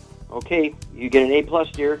 Okay, you get an A+,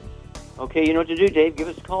 dear. Okay, you know what to do, Dave. Give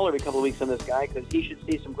us a call every couple of weeks on this guy because he should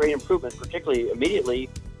see some great improvement, particularly immediately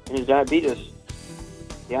in his diabetes.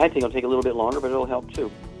 The eye thing will take a little bit longer, but it'll help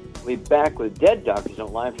too. We'll be back with Dead Doctors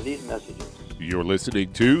Don't Lie for these messages. You're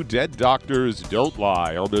listening to Dead Doctors Don't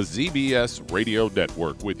Lie on the ZBS Radio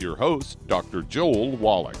Network with your host, Dr. Joel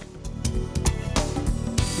Wallach.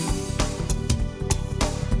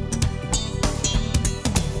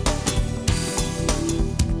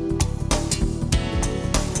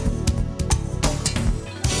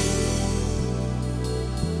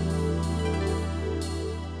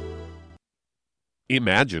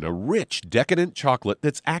 Imagine a rich, decadent chocolate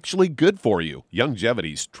that's actually good for you.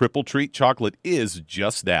 Youngevity's Triple Treat chocolate is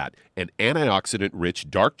just that, an antioxidant-rich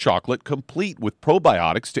dark chocolate complete with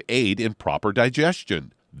probiotics to aid in proper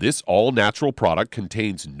digestion. This all-natural product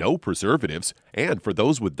contains no preservatives, and for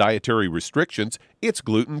those with dietary restrictions, it's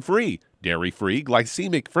gluten-free, dairy-free,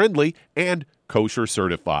 glycemic-friendly, and kosher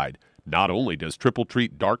certified. Not only does Triple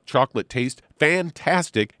Treat dark chocolate taste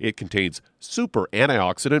fantastic, it contains super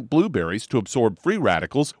antioxidant blueberries to absorb free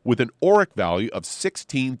radicals with an ORAC value of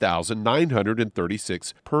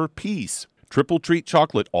 16,936 per piece. Triple Treat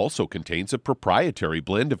chocolate also contains a proprietary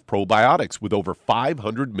blend of probiotics with over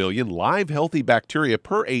 500 million live healthy bacteria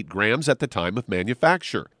per 8 grams at the time of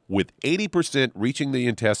manufacture. With 80% reaching the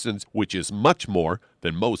intestines, which is much more,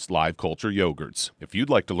 than most live culture yogurts. If you'd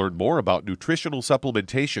like to learn more about nutritional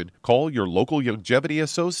supplementation, call your local Youngevity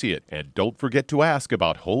associate, and don't forget to ask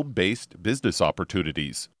about home-based business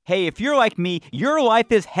opportunities. Hey, if you're like me, your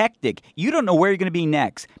life is hectic. You don't know where you're going to be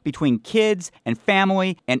next. Between kids and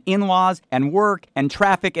family and in-laws and work and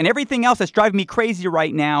traffic and everything else that's driving me crazy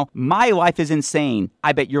right now, my life is insane.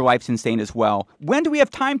 I bet your life's insane as well. When do we have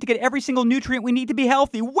time to get every single nutrient we need to be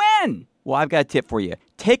healthy? When? Well, I've got a tip for you.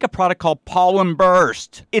 Take a product called Pollen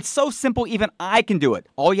Burst. It's so simple, even I can do it.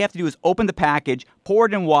 All you have to do is open the package, pour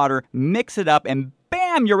it in water, mix it up, and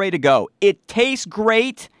bam, you're ready to go. It tastes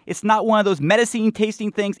great. It's not one of those medicine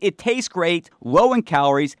tasting things. It tastes great, low in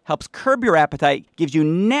calories, helps curb your appetite, gives you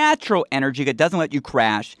natural energy that doesn't let you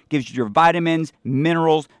crash, gives you your vitamins,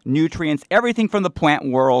 minerals, nutrients, everything from the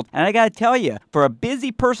plant world. And I got to tell you, for a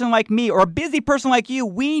busy person like me or a busy person like you,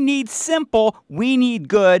 we need simple, we need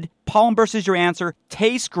good. Pollen Burst is your answer.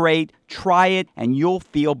 Tastes great. Try it, and you'll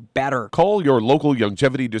feel better. Call your local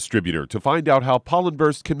Youngevity distributor to find out how Pollen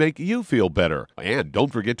Burst can make you feel better. And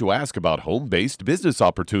don't forget to ask about home-based business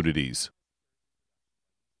opportunities.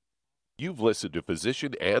 You've listened to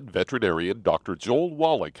physician and veterinarian Dr. Joel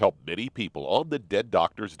Wallach help many people on the Dead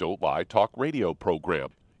Doctors Don't Lie talk radio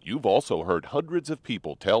program. You've also heard hundreds of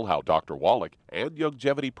people tell how Dr. Wallach and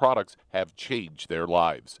Youngevity products have changed their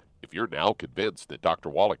lives. If you're now convinced that Dr.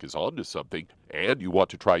 Wallach is onto something and you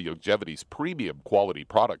want to try Youngevity's premium quality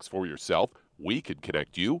products for yourself, we can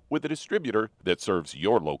connect you with a distributor that serves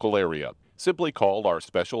your local area. Simply call our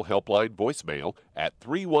special helpline voicemail at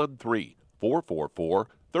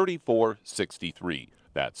 313-444-3463.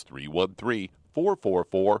 That's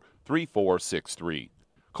 313-444-3463.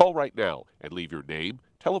 Call right now and leave your name,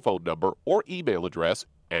 telephone number, or email address,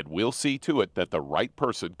 and we'll see to it that the right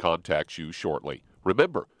person contacts you shortly.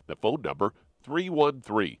 Remember, the phone number,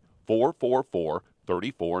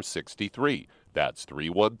 313-444-3463. That's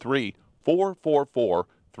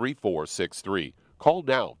 313-444-3463. Call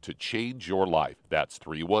now to change your life. That's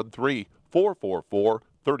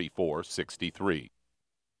 313-444-3463.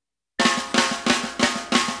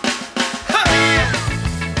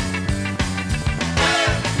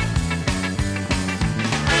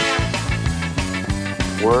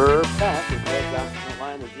 We're back with Dead Doctors Don't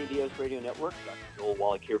Lie on the ZBS Radio Network. Dr. Joel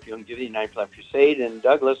Wallach here for Youngevity, 9 Flat Crusade. And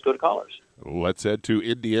Doug, let's go to callers. Let's head to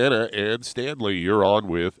Indiana. And Stanley, you're on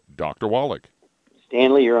with Dr. Wallach.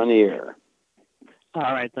 Stanley, you're on the air. All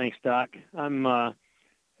right, thanks, Doc. I'm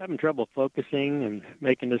having trouble focusing and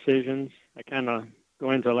making decisions. I kind of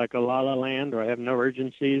go into like a la-la land where I have no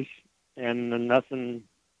urgencies and nothing,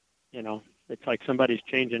 it's like somebody's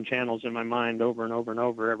changing channels in my mind over and over and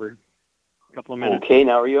over every couple of minutes. Okay,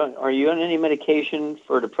 now are you on any medication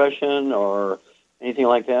for depression or anything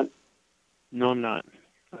like that? No, I'm not.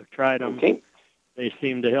 I've tried them. Okay. They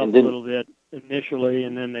seem to help a little bit initially,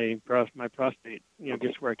 and then my prostate,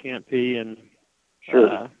 gets where I can't pee, and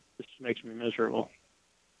this makes me miserable.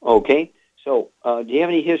 Okay. So, do you have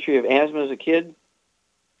any history of asthma as a kid?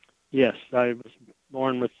 Yes, I was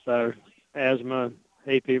born with asthma,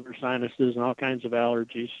 hay fever, sinuses, and all kinds of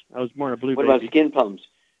allergies. I was born a blue baby. What about skin problems?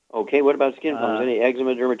 Okay, what about skin problems? Any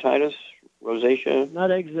eczema, dermatitis, rosacea?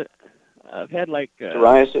 Not eczema. I've had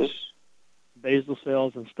psoriasis, basal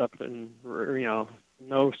cells and stuff, and no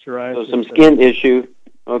psoriasis. So some skin issue.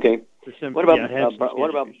 Okay. What about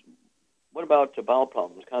bowel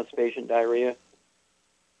problems? Constipation, diarrhea?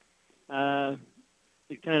 You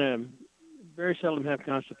kind of very seldom have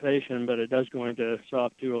constipation, but it does go into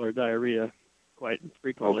soft stool or diarrhea quite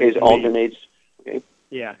frequently. Okay, it alternates. Okay.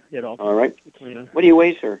 Yeah, it alternates. All right. What do you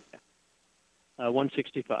weigh, sir?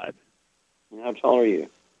 165. How tall are you?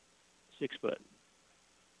 6 foot.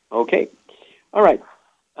 Okay. All right.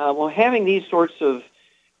 Well, having these sorts of,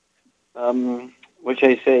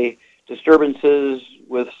 disturbances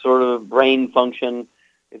with sort of brain function,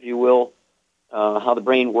 if you will, how the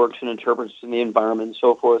brain works and interprets in the environment and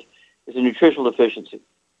so forth, is a nutritional deficiency.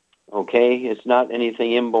 Okay? It's not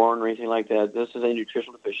anything inborn or anything like that. This is a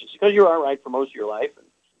nutritional deficiency because you're all right for most of your life.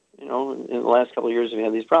 And, in the last couple of years, you've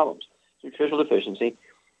had these problems. Nutritional deficiency.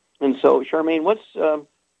 And so, Charmaine, what's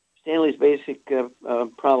Stanley's basic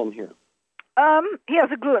problem here? He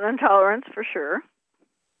has a gluten intolerance for sure.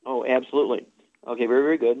 Oh, absolutely. Okay, very,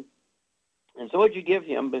 very good. And so what would you give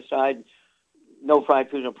him besides no fried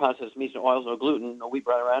foods, no processed meats, no oils, no gluten, no wheat,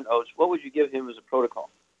 brown, and oats? What would you give him as a protocol?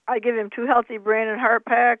 I give him 2 healthy brain and heart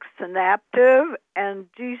packs, Synaptive,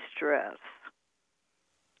 and De-Stress.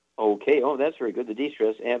 Okay. Oh, that's very good. The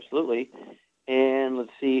De-Stress, absolutely. And let's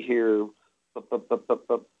see here. I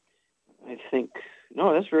think,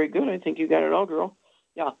 no, that's very good. I think you got it all, girl.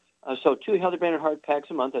 Yeah. So 2 healthy brain and heart packs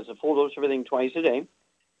a month. That's a full dose of everything twice a day.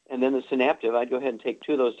 And then the Synaptive, I'd go ahead and take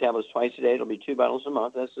 2 of those tablets twice a day. It'll be 2 bottles a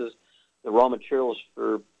month. This is the raw materials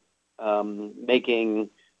for making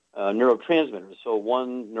neurotransmitters. So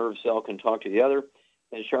one nerve cell can talk to the other.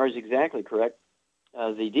 And Shar is exactly correct.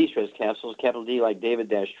 The D-stress capsules, capital D like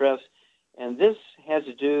David-stress. And this has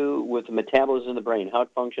to do with the metabolism in the brain, how it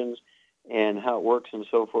functions and how it works and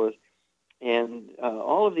so forth. And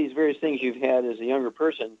all of these various things you've had as a younger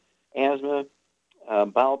person, asthma,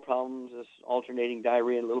 bowel problems, this alternating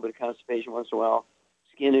diarrhea and a little bit of constipation once in a while,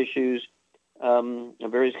 skin issues of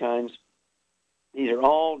various kinds. These are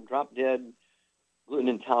all drop-dead gluten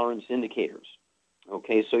intolerance indicators.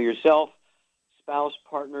 Okay, so yourself, spouse,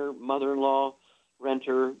 partner, mother-in-law,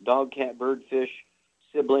 renter, dog, cat, bird, fish,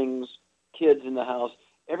 siblings, kids in the house,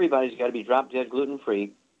 everybody's got to be drop-dead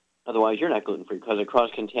gluten-free. Otherwise, you're not gluten-free because of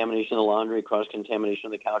cross-contamination in the laundry, cross-contamination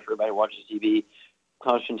on the couch where everybody watches TV,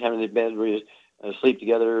 cross-contaminated bed where you sleep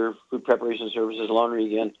together, food preparation services, laundry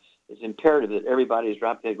again. It's imperative that everybody is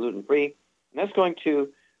drop-dead gluten-free. And that's going to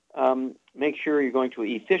make sure you're going to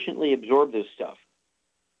efficiently absorb this stuff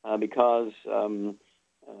because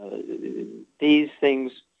these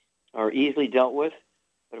things are easily dealt with.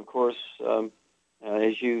 But, of course,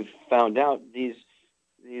 as you've found out, these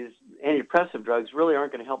antidepressive drugs really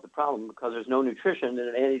aren't going to help the problem because there's no nutrition in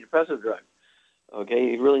an antidepressive drug.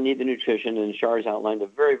 Okay, you really need the nutrition, and Shar's outlined a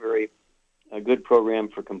very, very good program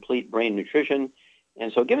for complete brain nutrition.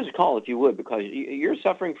 And so give us a call if you would, because you're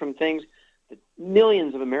suffering from things that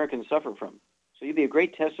millions of Americans suffer from. So you'd be a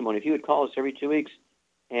great testimony if you would call us every 2 weeks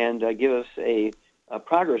and give us a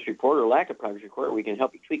progress report or lack of progress report where we can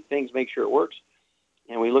help you tweak things, make sure it works.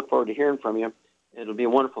 And we look forward to hearing from you. It'll be a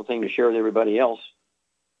wonderful thing to share with everybody else.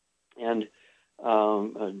 And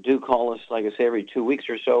do call us, like I say, every 2 weeks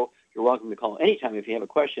or so. You're welcome to call anytime if you have a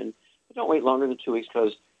question. But don't wait longer than 2 weeks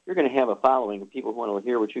because you're going to have a following of people who want to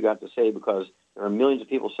hear what you got to say because there are millions of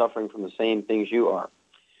people suffering from the same things you are.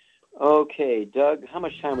 Okay, Doug, how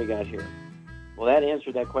much time we got here? Well, that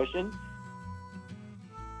answered that question.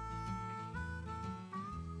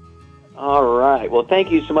 All right. Well, thank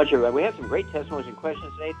you so much, everybody. We had some great testimonies and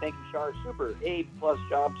questions today. Thank you, Shar. Super A-plus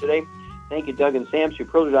job today. Thank you, Doug and Sam.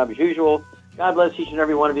 Superb job as usual. God bless each and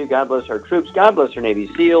every one of you. God bless our troops. God bless our Navy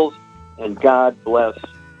SEALs. And God bless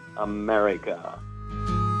America.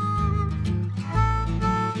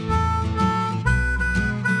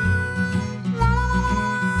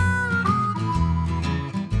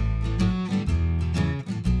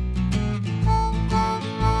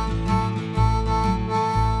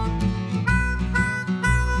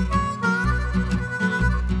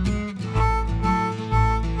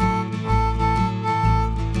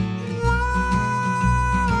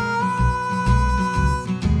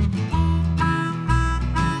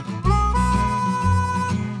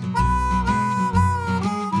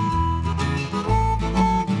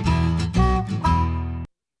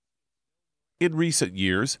 In recent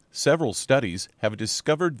years, several studies have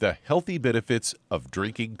discovered the healthy benefits of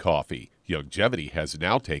drinking coffee. Youngevity has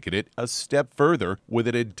now taken it a step further with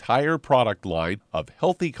an entire product line of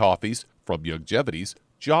healthy coffees from Youngevity's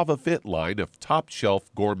JavaFit line of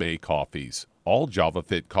top-shelf gourmet coffees. All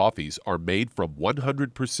JavaFit coffees are made from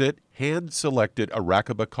 100% hand-selected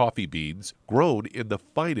Arabica coffee beans grown in the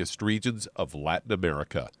finest regions of Latin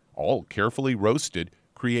America, all carefully roasted,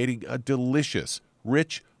 creating a delicious,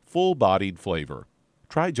 rich, full-bodied flavor.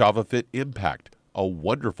 Try JavaFit Impact, a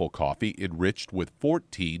wonderful coffee enriched with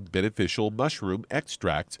 14 beneficial mushroom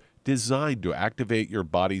extracts designed to activate your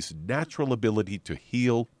body's natural ability to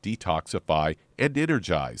heal, detoxify, and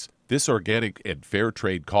energize. This organic and fair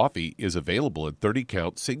trade coffee is available in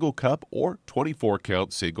 30-count single cup or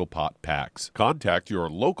 24-count single pot packs. Contact your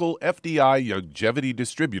local FDI Youngevity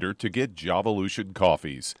distributor to get Javalution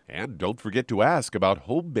coffees. And don't forget to ask about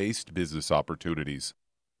home-based business opportunities.